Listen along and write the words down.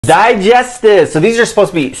Digestives. So these are supposed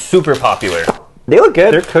to be super popular. They look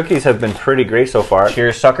good. Their cookies have been pretty great so far.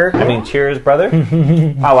 Cheers, sucker. I mean, cheers, brother.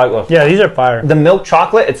 I like those. Yeah, these are fire. The milk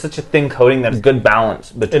chocolate, it's such a thin coating that's good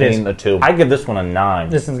balance between the two. I give this one a 9.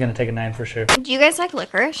 This one's gonna take a 9 for sure. Do you guys like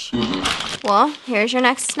licorice? Well, here's your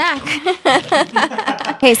next snack.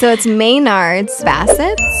 Okay, so it's Maynard's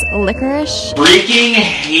Bassett's licorice. Freaking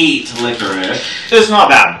hate licorice. It's not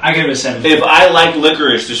bad. I give it a 7. If I like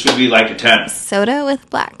licorice, this would be like a 10. Soda with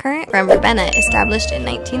blackcurrant from Ravenna, established in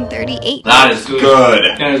 1938. That is good.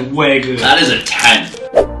 That is way good. That is a 10.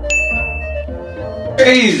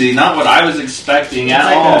 Crazy, not what I was expecting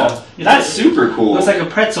at all. That's super cool. Looks like a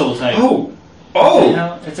pretzel type.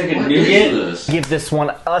 Oh, it's like a what nougat. is this? Give this one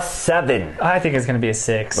a 7. I think it's gonna be a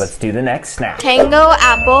 6. Let's do the next snack. Tango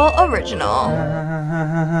Apple Original.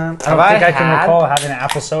 I don't think I can recall having an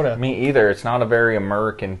apple soda. Me either. It's not a very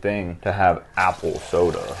American thing to have apple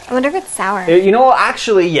soda. I wonder if it's sour. You know,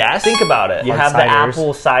 actually, yes. Think about it. You have the ciders.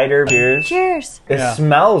 apple cider. Cheers. Cheers. It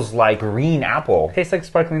smells like green apple. Tastes like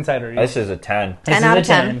sparkling cider. This is a 10. 10 out of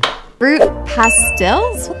 10. Fruit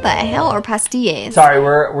pastilles? What the hell? Or pastilles? Sorry,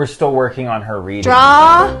 we're still working on her reading.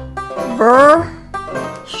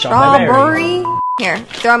 Strawberry. Here,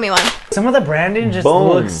 throw me one. Some of the branding just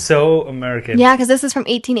looks so American. Yeah, because this is from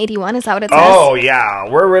 1881. Is that what it says? Oh, yeah.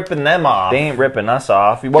 We're ripping them off. They ain't ripping us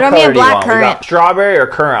off. What Throw me color a do you black want? We currant. got strawberry or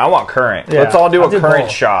currant? I want currant. Yeah, Let's all do I'll a do currant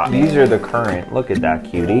both. shot. These are the currant. Look at that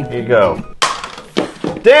cutie. Here you go.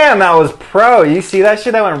 Damn, that was pro. You see that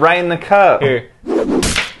shit? That went right in the cup. Here. Can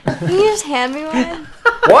you just hand me one?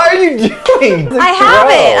 What are you doing? I have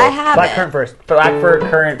it. I have Black it. currant first. Black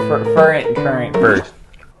currant first.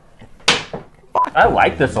 I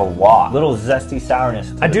like this a lot. Little zesty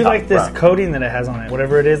sourness. I do like this coating that it has on it.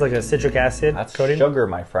 Whatever it is, like a citric acid That's coating. sugar,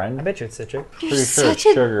 my friend. I bet you it's citric. You're Pretty sure such it's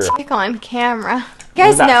sugar. a dick on camera. You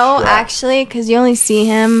guys that know, stretch? actually, because you only see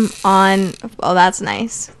him on... Oh, that's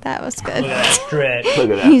nice. That was good. Look at that stretch. Look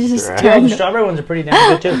at that. He just stretch. Yeah, the turned... strawberry ones are pretty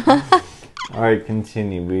damn good too. All right,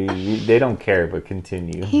 continue. They don't care, but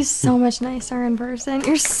continue. He's so much nicer in person.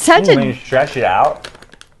 You're such When you a... stretch it out,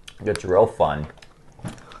 it gets real fun.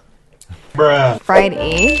 Bruh. Fried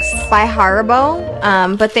eggs by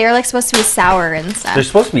Haribo, but they're like supposed to be sour and stuff. They're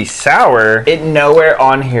supposed to be sour. It nowhere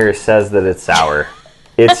on here says that it's sour.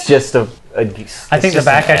 It's just I I think the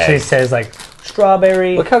back actually says like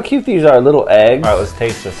strawberry. Look how cute these are, little eggs. All right, let's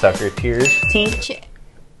taste the sucker. Cheers.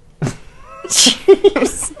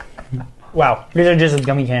 Cheers. Wow, these are just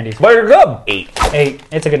gummy candies. Buttercup. 8. 8.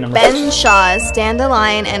 It's a good number. Ben Shaw's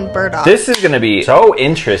Dandelion and Burdock. This is gonna be so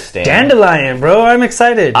interesting. Dandelion, bro. I'm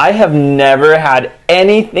excited. I have never had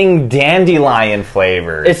anything dandelion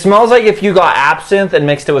flavor. It smells like if you got absinthe and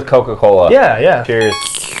mixed it with Coca-Cola. Yeah. Cheers.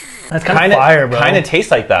 That's kind of fire, bro. Kind of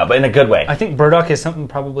tastes like that, but in a good way. I think burdock is something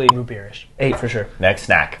probably root beerish. 8 for sure. Next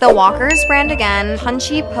snack. The Walker's brand again.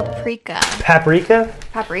 Punchy paprika. Paprika?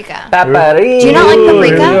 Paprika. Paprika. Do you not like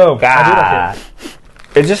paprika? There we go. God. I do like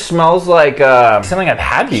it. It just smells like something I've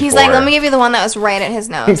had before. He's like, let me give you the one that was right at his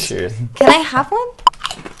nose. Cheers. Can I have one?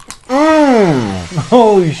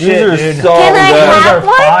 Holy shit, These are dude. so Can I good. Those have are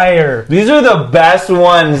one? fire. These are the best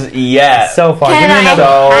ones yet. So far. Can Give me I another.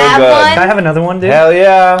 So have good. one? Can I have another one, dude? Hell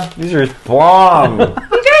yeah. These are bomb. You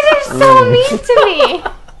guys are so mean to me.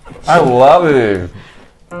 I love it.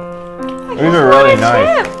 These are really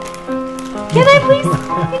nice. Can I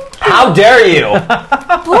please? How dare you?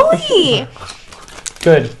 Boozie.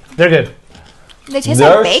 Good. They're good. They taste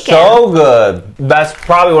They're like bacon. so good. That's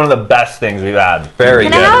probably one of the best things we've had. Very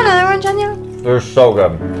Can good. I have another one, Jenya? They're so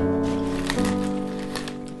good.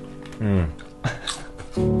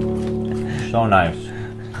 So nice.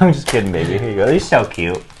 I'm just kidding, baby. Here you go. You're so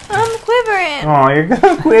cute. I'm quivering. Oh,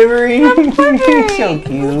 you're quivering. I'm quivering. You're so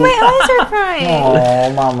cute. My eyes are crying.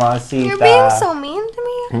 Oh, mamacita. You're being so mean to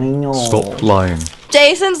me. I know. Stop lying.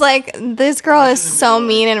 Jason's like, this girl is so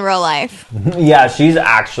mean in real life. Yeah, she's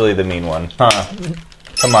actually the mean one. Huh.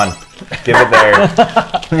 Come on. Give it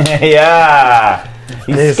there. Yeah.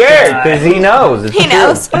 He's This scared guy. because he knows. It's He true.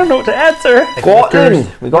 knows. I don't know what to answer. Scotland.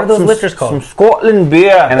 We got What are those some, liquors called? some Scotland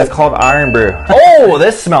beer, and it's called Iron Brew. Oh,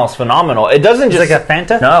 this smells phenomenal. It doesn't It's just like a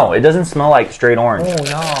Fanta? No, it doesn't smell like straight orange. Oh,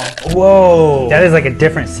 no. Whoa. That is like a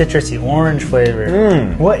different citrusy orange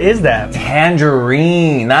flavor. What is that?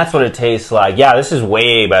 Tangerine. That's what it tastes like. Yeah, this is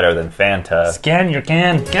way better than Fanta. Scan your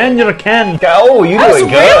can. Scan your can. Oh, you do That's it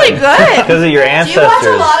good. really good. Because of your Do you ancestors. watch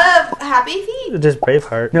a lot of Happy Feet? Just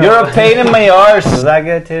Braveheart. You're a pain in my arse. Was that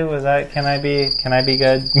good too? Was that? Can I be good? Can I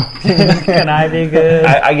be good?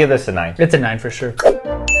 I give this a 9. It's a 9 for sure.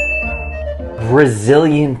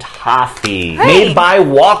 Brazilian toffee, Hey. made by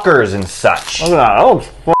Walkers and such. Look at that. That looks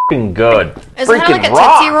fucking good. Is it kind of like a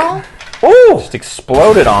rock. Tootsie Roll? Ooh! Just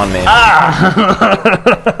exploded on me.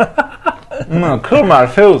 Ah! I'm gonna kill my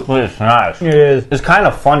tooth, but it's nice. It is. It's kind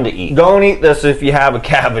of fun to eat. Don't eat this if you have a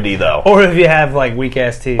cavity, though. Or if you have like weak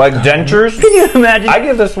ass teeth. Like dentures? Can you imagine? I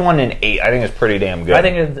give this one an 8. I think it's pretty damn good. I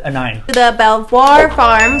think it's a 9. The Belvoir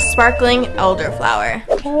Farm Sparkling Elderflower.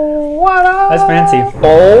 What up? That's fancy.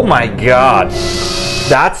 Oh my god.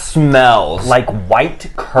 That smells like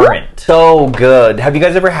white currant. So good. Have you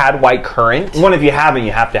guys ever had white currant? One, if you haven't,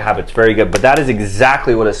 you have to have it. It's very good. But that is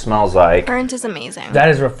exactly what it smells like. Currant is amazing. That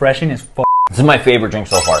is refreshing as fuck. This is my favorite drink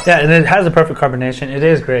so far. Yeah, and it has the perfect carbonation. It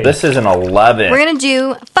is great. This is an 11. We're gonna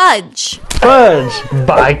do fudge. Fudge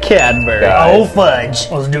by Cadbury. Guys. Oh,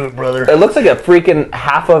 fudge. Let's do it, brother. It looks like a freaking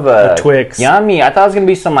half of a Twix. Yummy. I thought it was gonna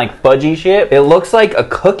be some like fudgy shit. It looks like a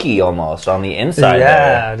cookie almost on the inside.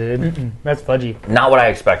 Yeah, dude. That's fudgy. Not what I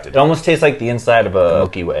expected. It almost tastes like the inside of a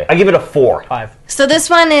Milky Way. I give it a 4. 5. So this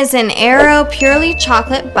one is an Aero Purely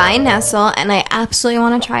Chocolate by Nestle, and I absolutely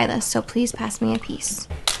want to try this, so please pass me a piece.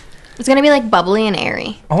 It's gonna be like bubbly and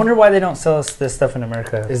airy. I wonder why they don't sell us this stuff in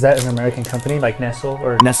America. Is that an American company like Nestle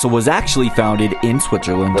or? Nestle was actually founded in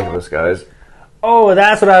Switzerland. Look at this, guys. Oh,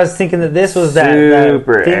 that's what I was thinking. That this was that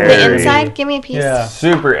Super thing. airy. The inside, give me a piece. Yeah.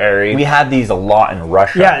 Super airy. We had these a lot in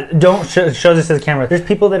Russia. Yeah, don't show this to the camera. There's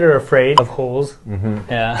people that are afraid of holes. Mm-hmm.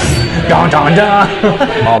 Yeah. Dun, dun, dun.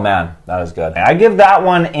 Oh man, that is good. I give that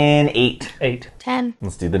one an 8. 8. 10.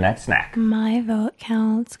 Let's do the next snack. My vote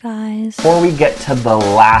counts, guys. Before we get to the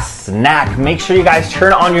last snack, make sure you guys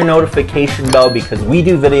turn on your notification bell because we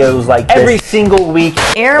do videos like this every single week.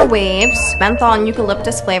 Airwaves Menthol and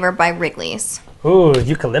Eucalyptus flavor by Wrigley's. Ooh,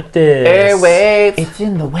 eucalyptus. Airwaves. It's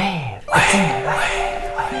in the wave. It's in the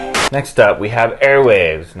wave. Next up, we have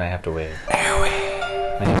Airwaves. And I have to wave.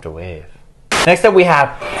 Airwaves. I have to wave. Next up, we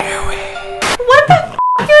have Airwaves. What the f***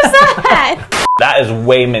 is that? That is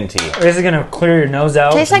way minty. This is gonna clear your nose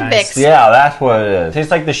out. Tastes like Vicks. Yeah, that's what it is. Tastes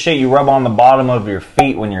like the shit you rub on the bottom of your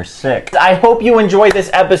feet when you're sick. I hope you enjoyed this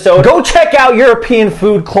episode. Go check out European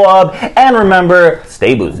Food Club. And remember,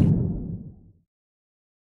 stay boozy.